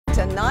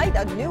Tonight,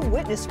 a new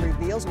witness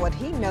reveals what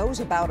he knows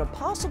about a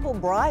possible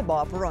bribe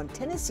offer on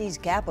Tennessee's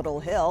Capitol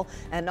Hill,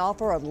 an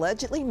offer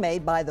allegedly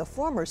made by the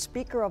former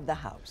Speaker of the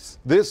House.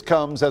 This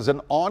comes as an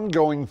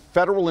ongoing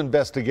federal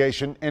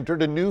investigation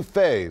entered a new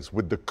phase,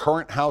 with the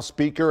current House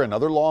Speaker and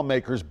other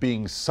lawmakers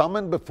being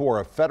summoned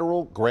before a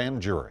federal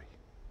grand jury.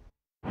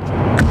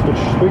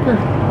 Mr. Speaker,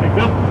 hey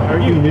Bill, how are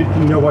you? Do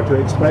you know what to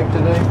expect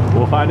today?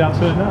 We'll find out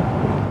soon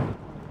enough.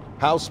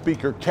 House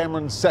Speaker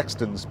Cameron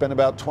Sexton spent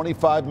about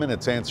 25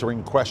 minutes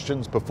answering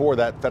questions before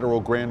that federal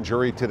grand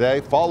jury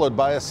today, followed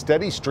by a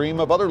steady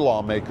stream of other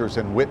lawmakers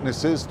and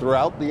witnesses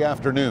throughout the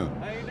afternoon.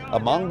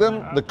 Among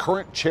them, the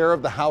current chair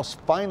of the House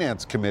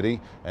Finance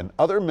Committee and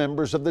other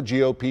members of the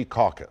GOP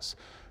caucus.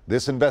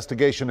 This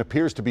investigation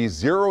appears to be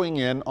zeroing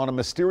in on a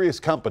mysterious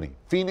company,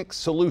 Phoenix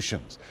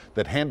Solutions,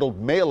 that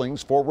handled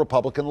mailings for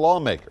Republican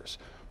lawmakers.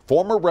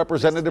 Former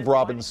Representative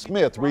Robin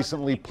Smith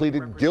recently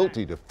pleaded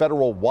guilty to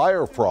federal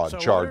wire fraud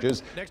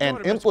charges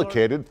and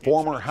implicated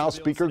former House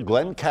Speaker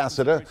Glen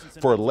Casada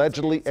for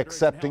allegedly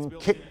accepting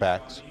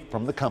kickbacks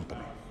from the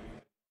company.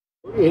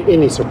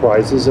 Any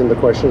surprises in the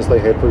questions they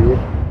had for you?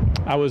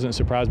 I wasn't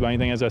surprised by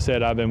anything. As I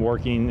said, I've been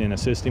working and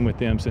assisting with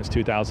them since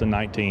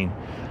 2019.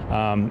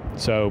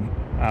 So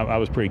I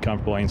was pretty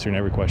comfortable answering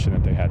every question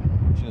that they had.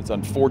 It's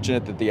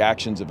unfortunate that the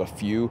actions of a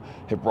few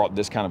have brought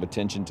this kind of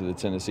attention to the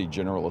Tennessee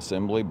General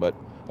Assembly, but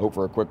I hope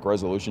for a quick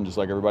resolution just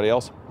like everybody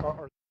else.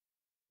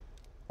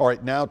 All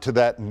right, now to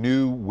that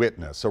new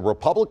witness, a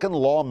Republican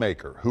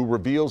lawmaker who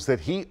reveals that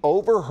he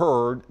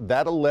overheard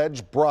that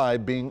alleged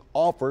bribe being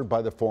offered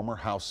by the former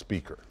House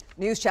Speaker.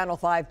 News Channel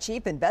 5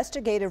 chief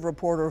investigative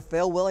reporter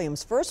Phil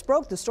Williams first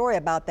broke the story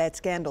about that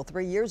scandal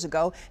 3 years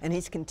ago, and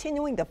he's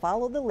continuing to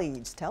follow the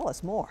leads. Tell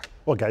us more.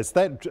 Well, guys,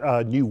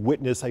 that new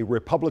witness, a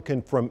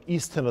Republican from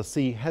East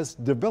Tennessee, has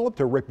developed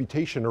a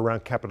reputation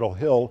around Capitol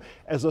Hill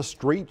as a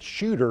straight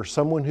shooter,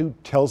 someone who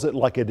tells it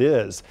like it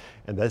is.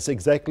 And that's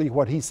exactly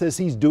what he says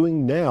he's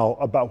doing now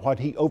about what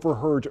he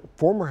overheard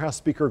former House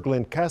Speaker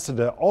Glen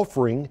Casada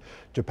offering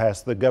to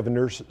pass the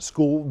governor's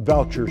school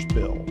vouchers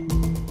bill.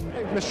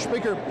 Mr.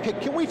 Speaker,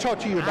 can we talk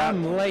to you about...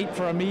 I'm late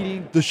for a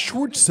meeting. The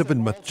short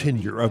 7-month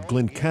tenure of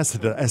Glen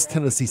Casada as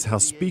Tennessee's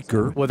House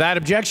Speaker, Without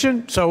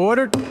objection, so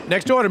ordered.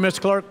 Next order,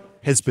 Mr. Clerk.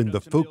 has been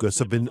the focus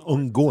of an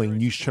ongoing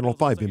News Channel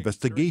 5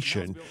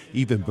 investigation,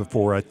 even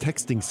before a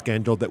texting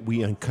scandal that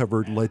we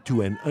uncovered led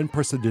to an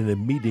unprecedented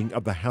meeting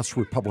of the House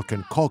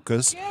Republican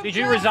caucus. Did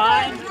you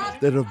resign?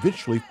 That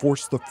eventually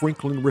forced the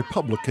Franklin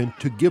Republican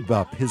to give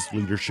up his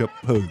leadership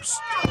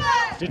post.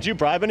 Did you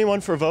bribe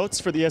anyone for votes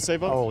for the SA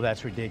vote? Oh,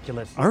 that's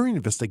ridiculous. Our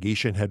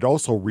investigation had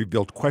also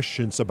revealed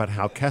questions about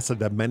how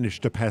Casada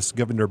managed to pass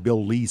Governor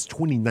Bill Lee's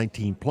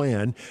 2019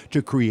 plan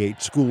to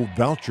create school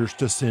vouchers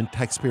to send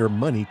taxpayer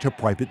money to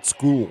private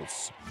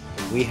schools.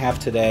 We have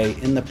today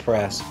in the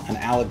press an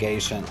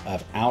allegation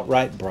of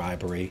outright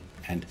bribery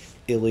and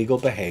illegal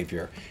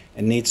behavior.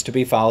 It needs to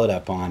be followed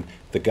up on.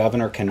 The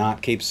governor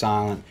cannot keep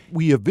silent.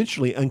 We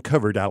eventually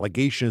uncovered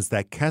allegations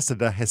that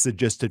Casada has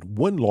suggested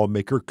one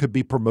lawmaker could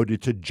be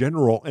promoted to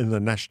general in the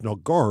National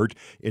Guard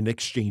in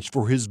exchange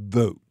for his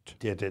vote.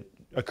 Did it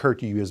occur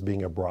to you as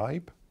being a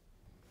bribe?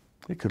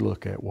 It could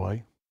look that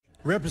way.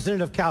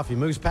 Representative Calfee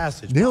moves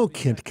passage. Now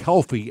Kent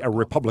Calfee, a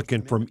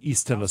Republican from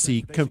East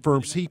Tennessee,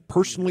 confirms he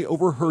personally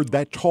overheard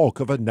that talk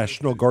of a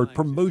National Guard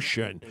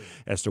promotion.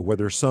 As to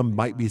whether some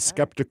might be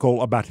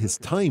skeptical about his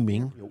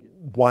timing,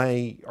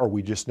 why are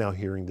we just now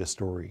hearing this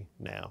story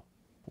now?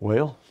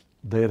 Well,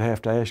 they'd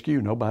have to ask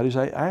you. Nobody's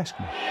asked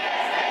me.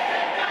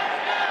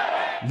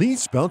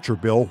 Lee's voucher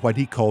bill, what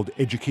he called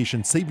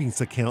education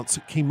savings accounts,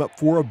 came up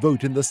for a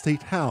vote in the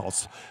state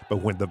house.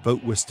 But when the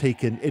vote was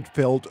taken, it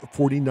failed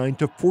 49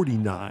 to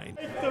 49.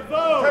 Take the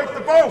vote! Take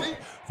the vote!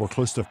 For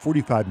close to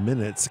 45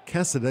 minutes,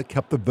 Casada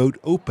kept the vote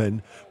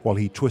open while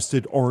he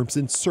twisted arms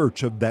in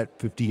search of that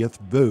 50th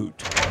vote.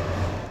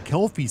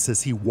 Calfee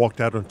says he walked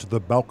out onto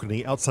the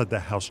balcony outside the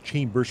House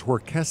chambers where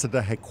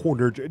Casada had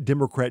cornered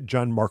Democrat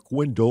John Mark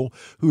Wendell,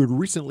 who had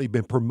recently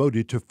been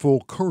promoted to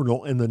full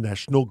colonel in the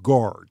National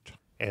Guard.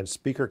 And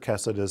Speaker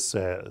Casada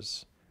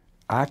says,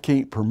 I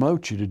can't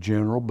promote you to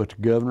general, but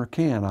the governor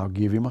can. I'll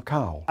give him a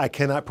call. I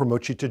cannot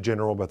promote you to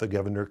general, but the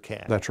governor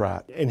can. That's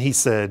right. And he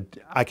said,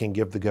 I can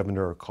give the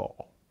governor a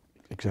call.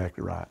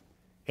 Exactly right.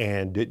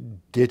 And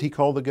did he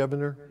call the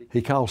governor?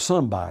 He called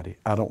somebody.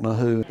 I don't know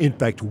who. In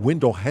fact,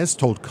 Wendell has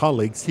told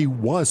colleagues he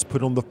was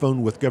put on the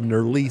phone with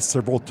Governor Lee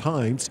several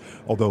times,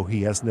 although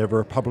he has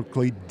never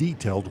publicly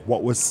detailed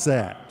what was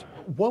said.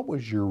 What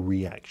was your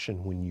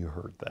reaction when you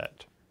heard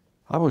that?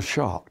 I was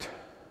shocked.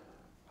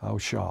 I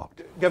was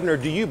shocked. Governor,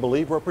 do you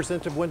believe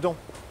Representative Wendell?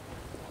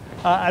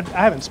 I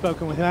haven't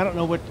spoken with him. I don't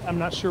know I'm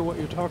not sure what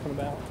you're talking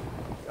about.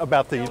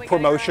 About the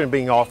promotion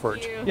being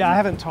offered? Yeah, I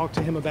haven't talked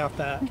to him about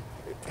that.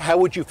 How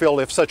would you feel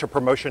if such a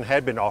promotion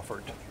had been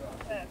offered?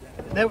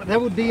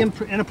 That would be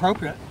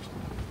inappropriate.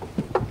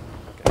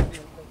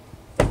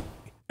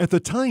 At the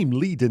time,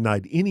 Lee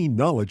denied any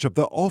knowledge of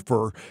the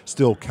offer.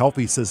 Still,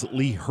 Calfee says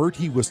Lee heard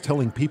he was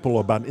telling people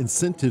about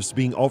incentives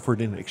being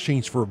offered in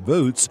exchange for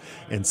votes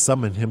and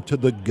summoned him to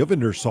the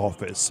governor's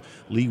office.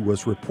 Lee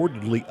was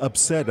reportedly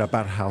upset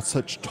about how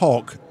such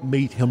talk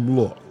made him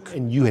look.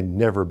 And you had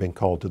never been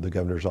called to the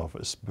governor's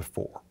office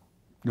before?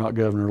 Not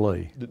Governor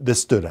Lee. This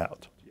stood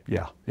out?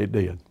 Yeah, it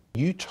did.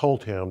 You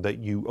told him that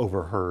you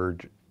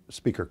overheard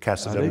Speaker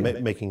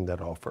Casada making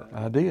that offer.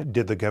 I did.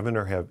 Did the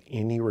governor have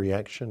any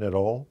reaction at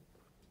all?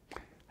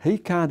 He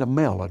kind of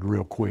mellowed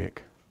real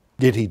quick.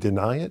 Did he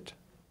deny it?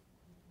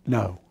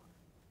 No,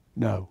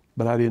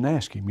 but I didn't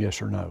ask him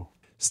yes or no.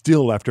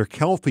 Still, after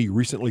Calfee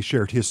recently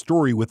shared his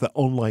story with the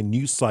online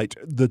news site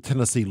The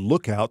Tennessee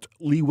Lookout,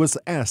 Lee was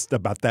asked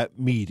about that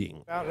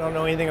meeting. I don't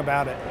know anything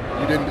about it.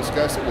 You didn't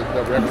discuss it with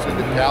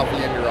Representative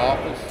Calfee in your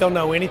office? Don't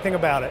know anything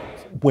about it.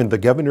 When the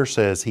governor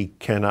says he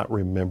cannot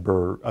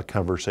remember a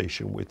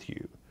conversation with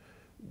you,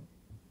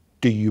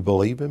 do you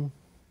believe him?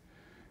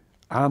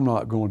 I'm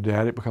not going to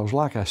doubt it because,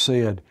 like I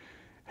said,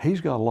 he's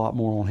got a lot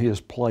more on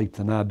his plate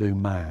than I do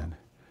mine.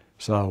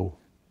 So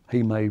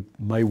he may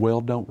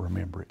well don't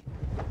remember it.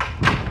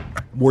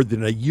 More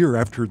than a year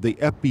after the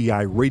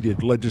FBI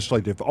raided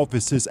legislative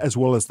offices as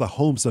well as the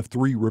homes of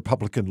 3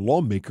 Republican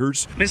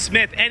lawmakers. Ms.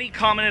 Smith, any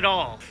comment at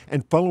all?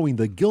 And following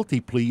the guilty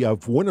plea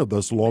of one of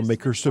those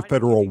lawmakers to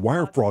federal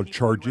wire fraud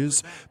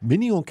charges,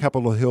 many on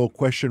Capitol Hill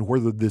question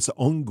whether this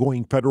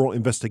ongoing federal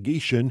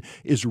investigation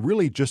is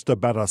really just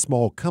about a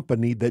small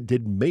company that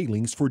did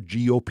mailings for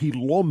GOP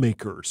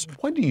lawmakers.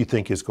 What do you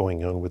think is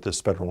going on with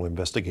this federal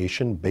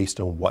investigation based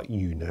on what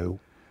you know?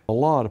 A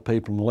lot of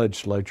people in the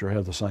legislature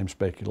have the same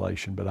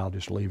speculation, but I'll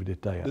just leave it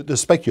at that. The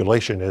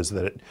speculation is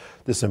that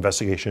this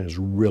investigation is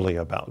really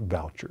about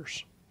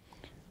vouchers.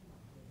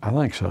 I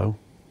think so.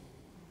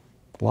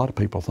 A lot of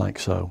people think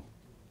so.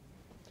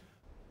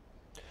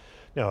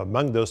 Now,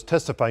 among those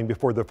testifying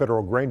before the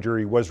federal grand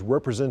jury was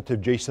Representative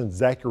Jason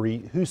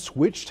Zachary, who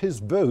switched his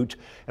vote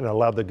and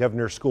allowed the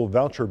governor's school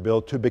voucher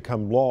bill to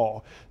become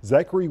law.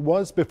 Zachary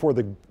was before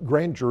the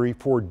grand jury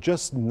for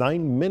just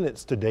 9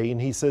 minutes today, and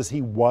he says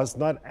he was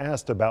not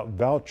asked about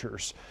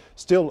vouchers.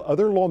 Still,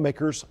 other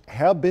lawmakers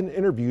have been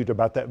interviewed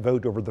about that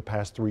vote over the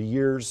past 3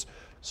 years,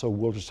 so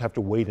we'll just have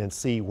to wait and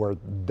see where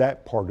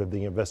that part of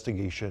the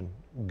investigation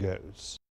goes.